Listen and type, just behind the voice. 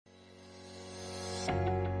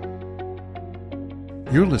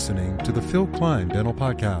You're listening to the Phil Klein Dental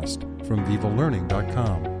Podcast from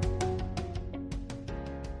VivaLearning.com.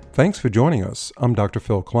 Thanks for joining us. I'm Dr.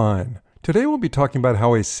 Phil Klein. Today we'll be talking about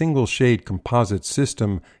how a single-shade composite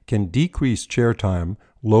system can decrease chair time,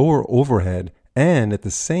 lower overhead, and at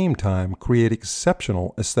the same time create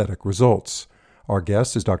exceptional aesthetic results. Our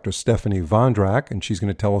guest is Dr. Stephanie Vondrak, and she's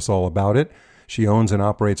going to tell us all about it. She owns and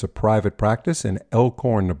operates a private practice in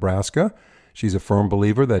Elkhorn, Nebraska. She's a firm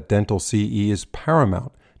believer that dental CE is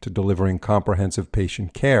paramount to delivering comprehensive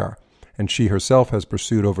patient care, and she herself has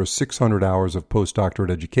pursued over 600 hours of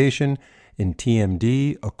postdoctorate education in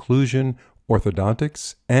TMD, occlusion,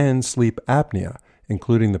 orthodontics, and sleep apnea,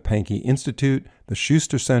 including the Pankey Institute, the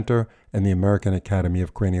Schuster Center, and the American Academy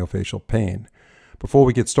of Craniofacial Pain. Before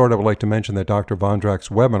we get started, I would like to mention that Dr. Vondrak's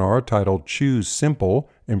webinar titled Choose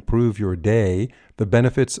Simple, Improve Your Day, The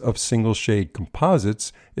Benefits of Single Shade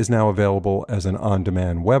Composites is now available as an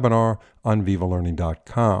on-demand webinar on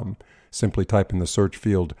VivaLearning.com. Simply type in the search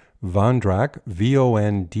field Vondrak,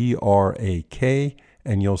 Vondrak,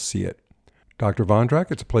 and you'll see it. Dr.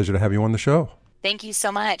 Vondrak, it's a pleasure to have you on the show. Thank you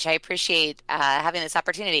so much. I appreciate having this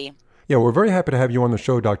opportunity. Yeah, we're very happy to have you on the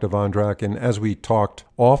show, Dr. Vondrak, and as we talked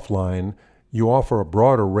offline, you offer a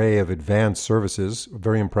broad array of advanced services,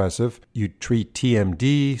 very impressive. You treat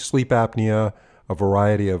TMD, sleep apnea, a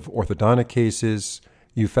variety of orthodontic cases.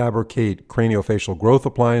 You fabricate craniofacial growth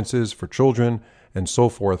appliances for children, and so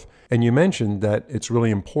forth. And you mentioned that it's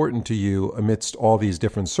really important to you, amidst all these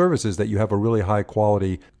different services, that you have a really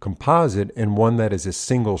high-quality composite and one that is a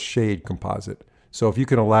single-shade composite. So if you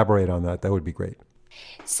can elaborate on that, that would be great.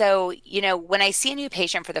 So, when I see a new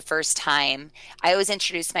patient for the first time, I always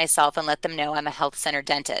introduce myself and let them know I'm a health center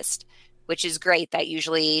dentist, which is great. That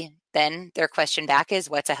usually then their question back is,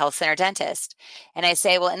 what's a health center dentist? And I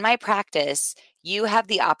say, well, in my practice, you have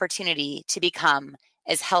the opportunity to become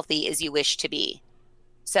as healthy as you wish to be.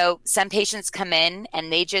 So some patients come in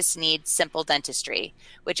and they just need simple dentistry,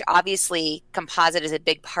 which obviously composite is a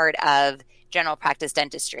big part of general practice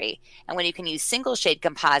dentistry. And when you can use single shade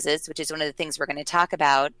composites, which is one of the things we're going to talk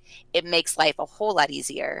about, it makes life a whole lot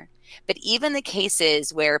easier. But even the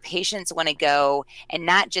cases where patients want to go and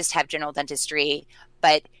not just have general dentistry,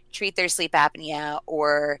 but treat their sleep apnea,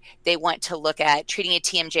 or they want to look at treating a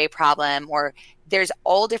TMJ problem, or there's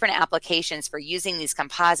all different applications for using these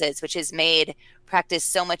composites, which has made practice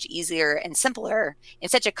so much easier and simpler in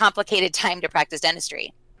such a complicated time to practice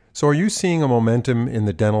dentistry. So are you seeing a momentum in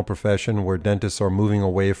the dental profession where dentists are moving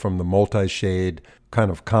away from the multi-shade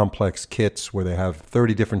kind of complex kits where they have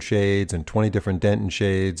 30 different shades and 20 different dentin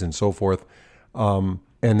shades and so forth, and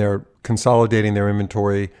they're consolidating their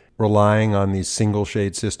inventory, relying on these single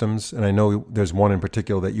shade systems? And I know there's one in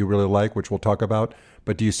particular that you really like, which we'll talk about,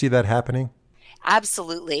 but do you see that happening?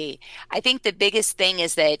 Absolutely. I think the biggest thing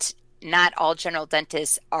is that not all general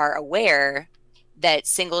dentists are aware that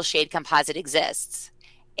single shade composite exists.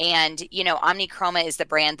 And, Omnichroma is the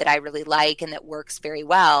brand that I really like and that works very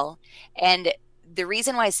well. And the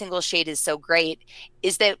reason why single shade is so great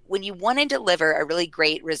is that when you want to deliver a really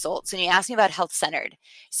great result, so when you ask me about health-centered,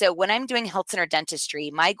 so when I'm doing health-centered dentistry,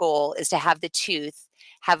 my goal is to have the tooth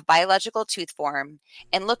have biological tooth form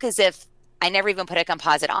and look as if I never even put a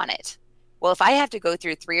composite on it. Well, if I have to go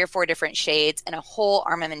through 3 or 4 different shades and a whole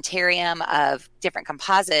armamentarium of different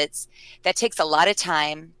composites, that takes a lot of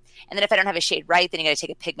time. And then if I don't have a shade right, then you got to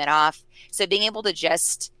take a pigment off. So being able to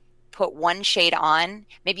just put one shade on,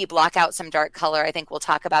 maybe block out some dark color, I think we'll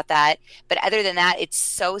talk about that. But other than that, it's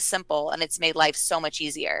so simple and it's made life so much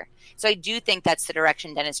easier. So I do think that's the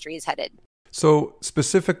direction dentistry is headed. So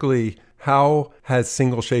specifically, how has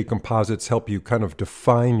single shade composites help you kind of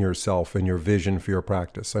define yourself and your vision for your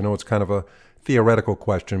practice? I know it's kind of a theoretical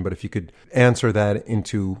question, but if you could answer that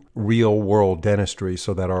into real world dentistry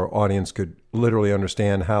so that our audience could literally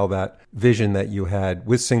understand how that vision that you had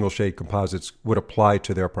with single shade composites would apply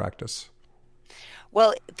to their practice.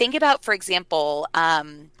 Well, think about, for example,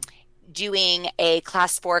 doing a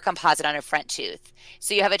class 4 composite on a front tooth.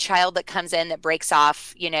 So you have a child that comes in that breaks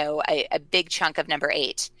off, a big chunk of number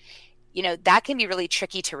 8. That can be really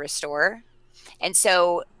tricky to restore. And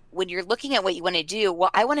so when you're looking at what you want to do, well,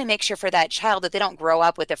 I want to make sure for that child that they don't grow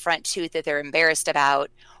up with a front tooth that they're embarrassed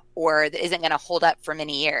about or that isn't going to hold up for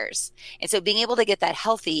many years. And so being able to get that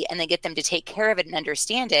healthy and then get them to take care of it and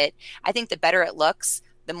understand it, I think the better it looks,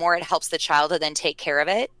 the more it helps the child to then take care of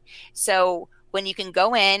it. So when you can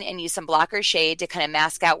go in and use some blocker shade to kind of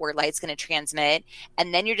mask out where light's going to transmit,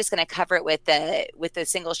 and then you're just going to cover it with the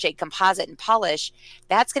single shade composite and polish,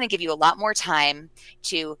 that's going to give you a lot more time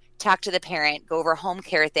to talk to the parent, go over home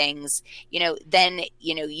care things. Then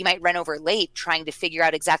you might run over late trying to figure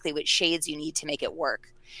out exactly which shades you need to make it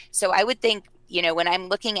work. So I would think, when I'm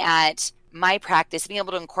looking at my practice, being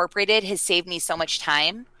able to incorporate it has saved me so much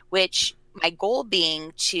time, which my goal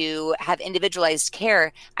being to have individualized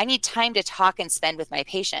care, I need time to talk and spend with my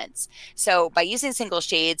patients. So by using single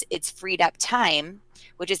shades, it's freed up time,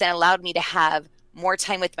 which has then allowed me to have more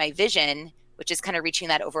time with my vision, which is kind of reaching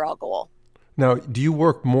that overall goal. Now, do you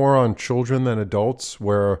work more on children than adults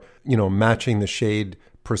where, matching the shade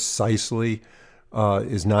precisely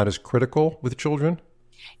is not as critical with children?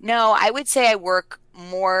 No, I would say I work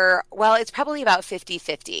more, well, it's probably about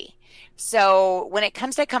 50-50. So when it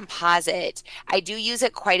comes to composite, I do use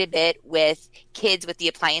it quite a bit with kids with the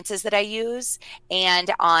appliances that I use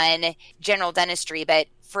and on general dentistry. But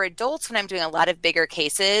for adults, when I'm doing a lot of bigger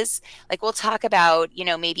cases, like we'll talk about,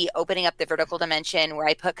 maybe opening up the vertical dimension where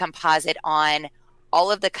I put composite on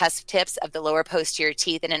all of the cusp tips of the lower posterior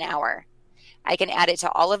teeth in an hour. I can add it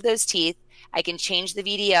to all of those teeth. I can change the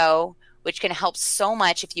VDO, which can help so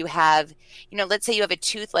much if you have, let's say you have a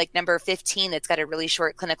tooth like number 15 that's got a really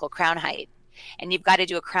short clinical crown height and you've got to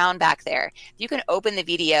do a crown back there. You can open the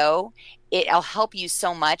VDO. It'll help you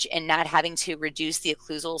so much in not having to reduce the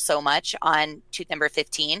occlusal so much on tooth number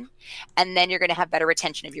 15. And then you're going to have better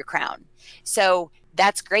retention of your crown. So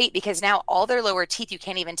that's great because now all their lower teeth, you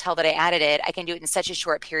can't even tell that I added it. I can do it in such a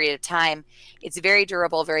short period of time. It's very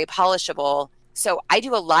durable, very polishable. So I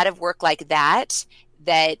do a lot of work like that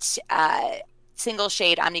single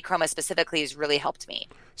shade omnichroma specifically has really helped me.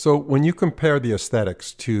 So when you compare the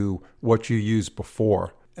aesthetics to what you used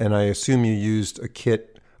before, and I assume you used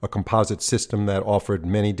a composite system that offered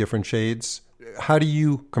many different shades, how do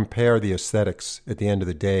you compare the aesthetics at the end of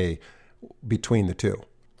the day between the two?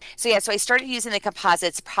 So I started using the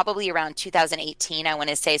composites probably around 2018, I want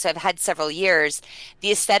to say. So I've had several years.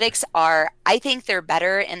 The aesthetics I think they're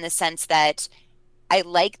better in the sense that I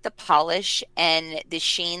like the polish and the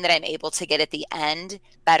sheen that I'm able to get at the end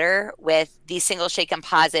better with the single shade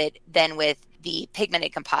composite than with the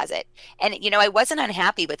pigmented composite. And, I wasn't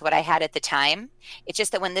unhappy with what I had at the time. It's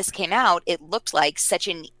just that when this came out, it looked like such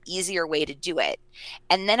an easier way to do it.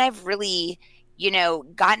 And then I've really,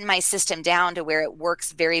 gotten my system down to where it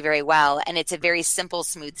works very, very well. And it's a very simple,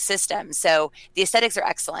 smooth system. So the aesthetics are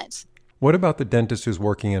excellent. What about the dentist who's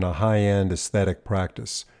working in a high-end aesthetic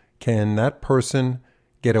practice? Can that person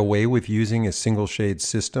get away with using a single shade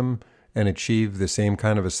system and achieve the same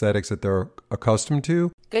kind of aesthetics that they're accustomed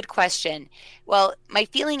to? Good question. Well, my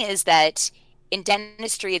feeling is that in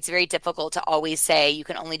dentistry, it's very difficult to always say you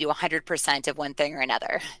can only do 100% of one thing or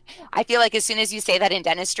another. I feel like as soon as you say that in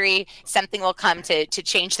dentistry, something will come to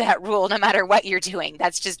change that rule no matter what you're doing.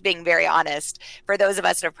 That's just being very honest for those of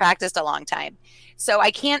us that have practiced a long time. So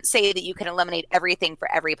I can't say that you can eliminate everything for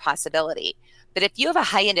every possibility. But if you have a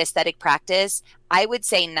high-end aesthetic practice, I would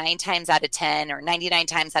say 9 times out of 10 or 99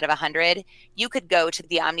 times out of 100, you could go to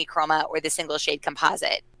the omnichroma or the single shade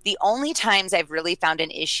composite. The only times I've really found an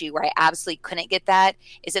issue where I absolutely couldn't get that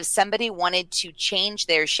is if somebody wanted to change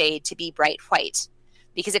their shade to be bright white.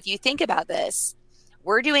 Because if you think about this,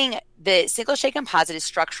 we're doing the single shade composite is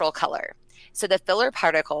structural color. So the filler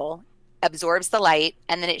particle absorbs the light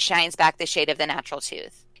and then it shines back the shade of the natural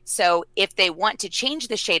tooth. So if they want to change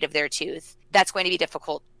the shade of their tooth, that's going to be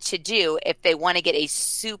difficult to do if they want to get a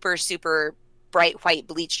super, super bright white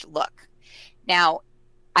bleached look. Now,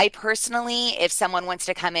 I personally, if someone wants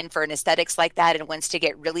to come in for an aesthetics like that and wants to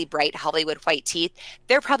get really bright Hollywood white teeth,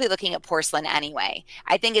 they're probably looking at porcelain anyway.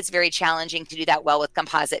 I think it's very challenging to do that well with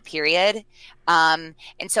composite, period. And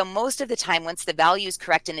so most of the time, once the value is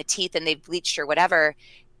correct in the teeth and they've bleached or whatever,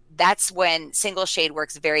 that's when single shade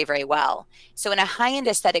works very, very well. So in a high-end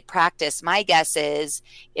aesthetic practice, my guess is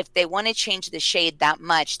if they want to change the shade that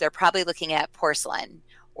much, they're probably looking at porcelain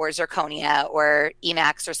or zirconia or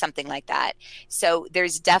Emax or something like that. So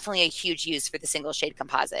there's definitely a huge use for the single shade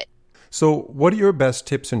composite. So what are your best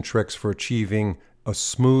tips and tricks for achieving a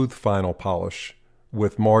smooth final polish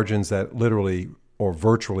with margins that literally or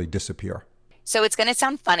virtually disappear? So it's going to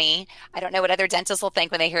sound funny. I don't know what other dentists will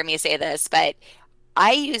think when they hear me say this, but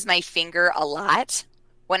I use my finger a lot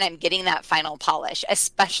when I'm getting that final polish,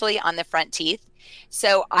 especially on the front teeth.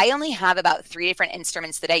 So I only have about 3 different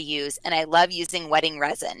instruments that I use, and I love using wetting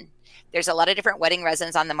resin. There's a lot of different wetting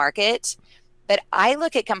resins on the market, but I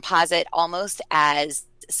look at composite almost as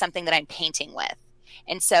something that I'm painting with.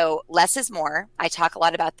 And so less is more. I talk a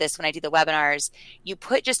lot about this when I do the webinars. You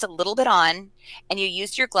put just a little bit on and you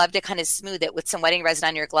use your glove to kind of smooth it with some wetting resin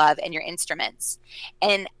on your glove and your instruments.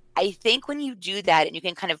 And I think when you do that and you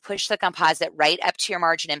can kind of push the composite right up to your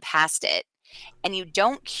margin and past it, and you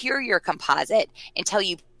don't cure your composite until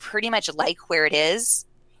you pretty much like where it is,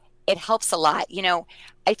 it helps a lot. You know,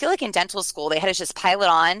 I feel like in dental school, they had us just pile it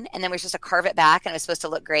on and then we're supposed to carve it back and it was supposed to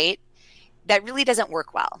look great. that really doesn't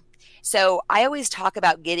work well. So I always talk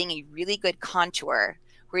about getting a really good contour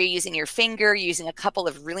where you're using your finger, using a couple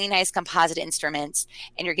of really nice composite instruments,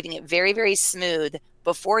 and you're getting it very, very smooth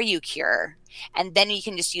before you cure. And then you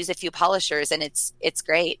can just use a few polishers, and it's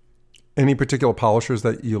great. Any particular polishers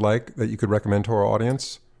that you like that you could recommend to our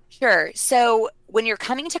audience? Sure. So when you're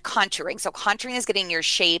coming to contouring, so contouring is getting your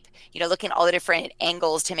shape, looking at all the different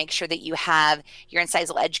angles to make sure that you have your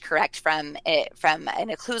incisal edge correct from an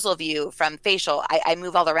occlusal view, from facial. I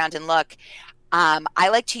move all around and look. I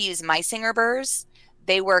like to use Meisinger burrs.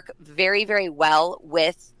 They work very, very well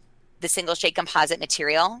with the single shade composite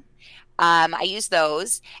material. I use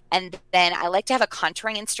those. And then I like to have a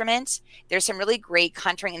contouring instrument. There's some really great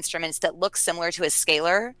contouring instruments that look similar to a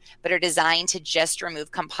scaler, but are designed to just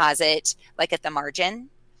remove composite, like at the margin.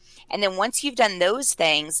 And then once you've done those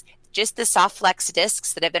things, just the soft flex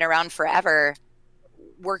discs that have been around forever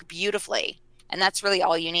work beautifully. And that's really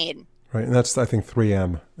all you need. Right. And that's, I think,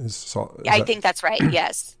 3M. I think that's right.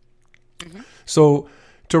 Yes. Mm-hmm. So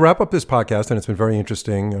to wrap up this podcast, and it's been very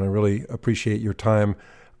interesting, and I really appreciate your time,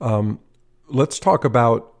 let's talk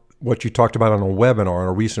about what you talked about on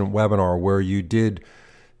a recent webinar, where you did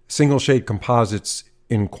single shade composites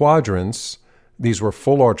in quadrants. These were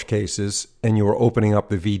full arch cases, and you were opening up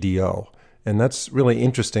the VDO. And that's really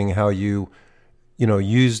interesting how you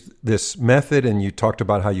used this method, and you talked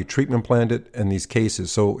about how you treatment planned it in these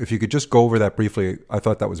cases. So if you could just go over that briefly, I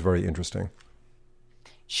thought that was very interesting.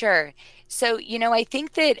 Sure. So, I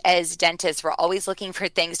think that as dentists, we're always looking for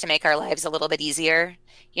things to make our lives a little bit easier.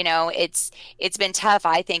 It's been tough,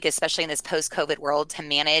 I think, especially in this post-COVID world, to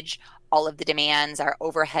manage all of the demands. Our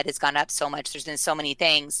overhead has gone up so much. There's been so many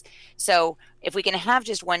things. So if we can have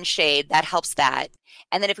just one shade, that helps that.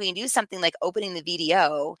 And then if we can do something like opening the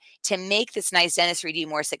VDO to make this nice dentistry do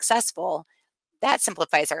more successful, that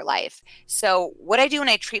simplifies our life. So what I do when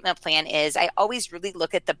I treatment plan is I always really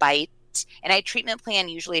look at the bite. And I treatment plan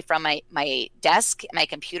usually from my desk, my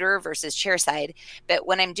computer versus chair side. But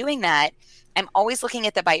when I'm doing that, I'm always looking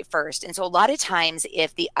at the bite first. And so a lot of times,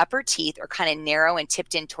 if the upper teeth are kind of narrow and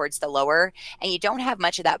tipped in towards the lower, and you don't have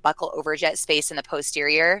much of that buccal overjet space in the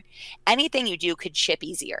posterior, anything you do could chip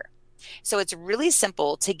easier. So it's really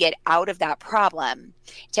simple to get out of that problem,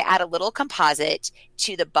 to add a little composite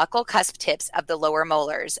to the buccal cusp tips of the lower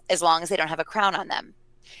molars, as long as they don't have a crown on them.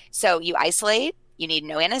 So you isolate. You need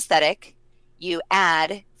no anesthetic. You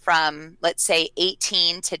add from, let's say,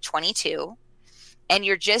 18 to 22, and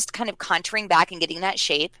you're just kind of contouring back and getting that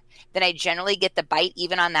shape. Then I generally get the bite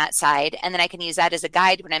even on that side, and then I can use that as a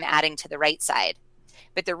guide when I'm adding to the right side.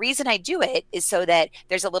 But the reason I do it is so that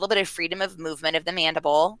there's a little bit of freedom of movement of the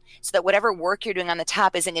mandible, so that whatever work you're doing on the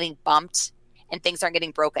top isn't getting bumped and things aren't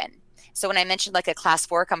getting broken. So when I mentioned like a class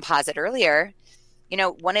 4 composite earlier,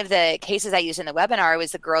 one of the cases I used in the webinar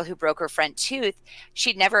was the girl who broke her front tooth.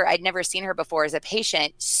 I'd never seen her before as a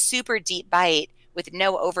patient, super deep bite with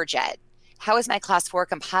no overjet. How is my class 4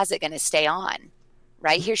 composite going to stay on?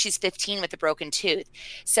 Right here, she's 15 with a broken tooth.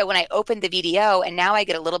 So when I opened the VDO and now I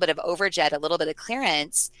get a little bit of overjet, a little bit of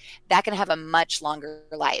clearance, that can have a much longer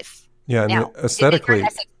life. Yeah, and now, aesthetically,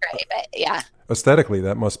 yeah. Aesthetically,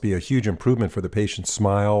 that must be a huge improvement for the patient's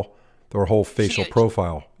smile, their whole facial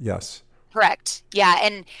profile. Yes. Correct. Yeah.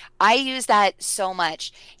 And I use that so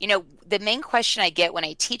much. The main question I get when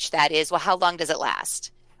I teach that is, well, how long does it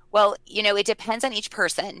last? Well, it depends on each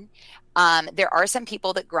person. There are some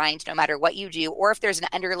people that grind no matter what you do, or if there's an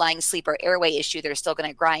underlying sleep or airway issue, they're still going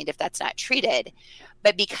to grind if that's not treated.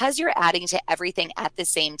 But because you're adding to everything at the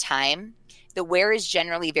same time, the wear is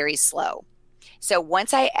generally very slow. So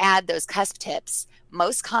once I add those cusp tips,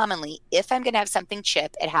 most commonly, if I'm going to have something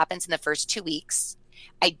chip, it happens in the first 2 weeks.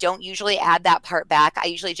 I don't usually add that part back. I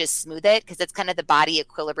usually just smooth it because it's kind of the body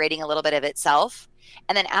equilibrating a little bit of itself.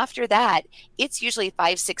 And then after that, it's usually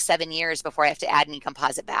 5, 6, 7 years before I have to add any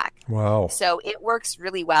composite back. Wow. So it works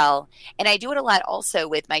really well. And I do it a lot also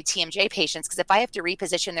with my TMJ patients, because if I have to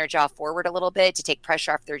reposition their jaw forward a little bit to take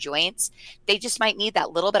pressure off their joints, they just might need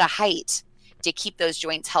that little bit of height to keep those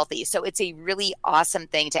joints healthy. So it's a really awesome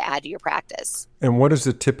thing to add to your practice. And what is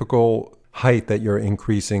the typical height that you're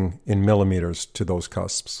increasing in millimeters to those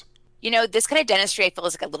cusps? This kind of dentistry I feel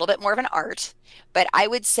is like a little bit more of an art, but I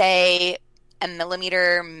would say a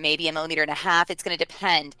millimeter, maybe a millimeter and a half. It's going to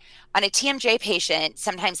depend. On a TMJ patient,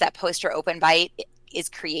 sometimes that post or open bite is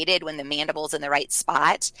created when the mandible's in the right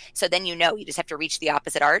spot. So then you just have to reach the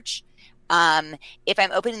opposite arch. If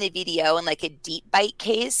I'm opening the VDO in like a deep bite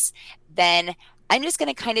case, then I'm just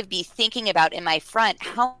going to kind of be thinking about in my front,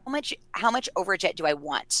 how much overjet do I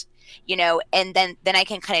want? And then I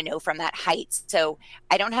can kind of know from that height. So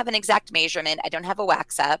I don't have an exact measurement. I don't have a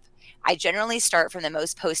wax up. I generally start from the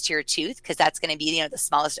most posterior tooth because that's going to be, the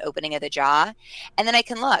smallest opening of the jaw. And then I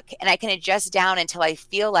can look and I can adjust down until I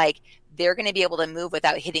feel like they're going to be able to move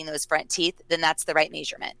without hitting those front teeth. Then that's the right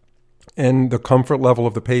measurement. And the comfort level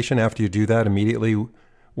of the patient after you do that immediately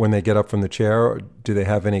when they get up from the chair, do they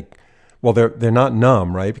have any, well, they're not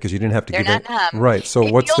numb, right? Because you didn't have to give it. Numb. Right. So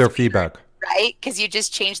what's their feedback? Right? Because you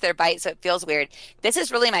just changed their bite, so it feels weird. This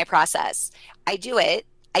is really my process. I do it.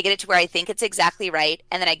 I get it to where I think it's exactly right.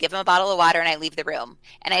 And then I give them a bottle of water and I leave the room.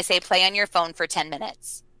 And I say, play on your phone for 10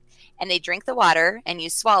 minutes. And they drink the water and you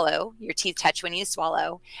swallow. Your teeth touch when you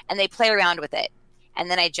swallow. And they play around with it. And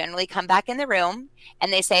then I generally come back in the room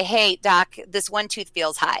and they say, hey, doc, this one tooth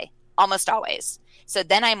feels high. Almost always. So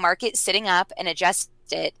then I mark it sitting up and adjust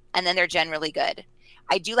it. And then they're generally good.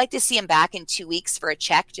 I do like to see them back in 2 weeks for a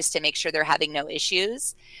check just to make sure they're having no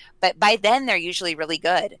issues. But by then, they're usually really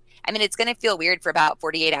good. I mean, it's going to feel weird for about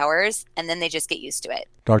 48 hours, and then they just get used to it.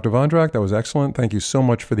 Dr. Vondrak, that was excellent. Thank you so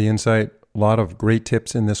much for the insight. A lot of great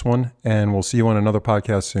tips in this one, and we'll see you on another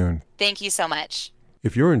podcast soon. Thank you so much.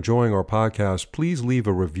 If you're enjoying our podcast, please leave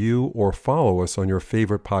a review or follow us on your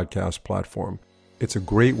favorite podcast platform. It's a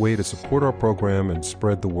great way to support our program and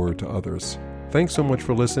spread the word to others. Thanks so much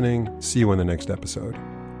for listening. See you in the next episode.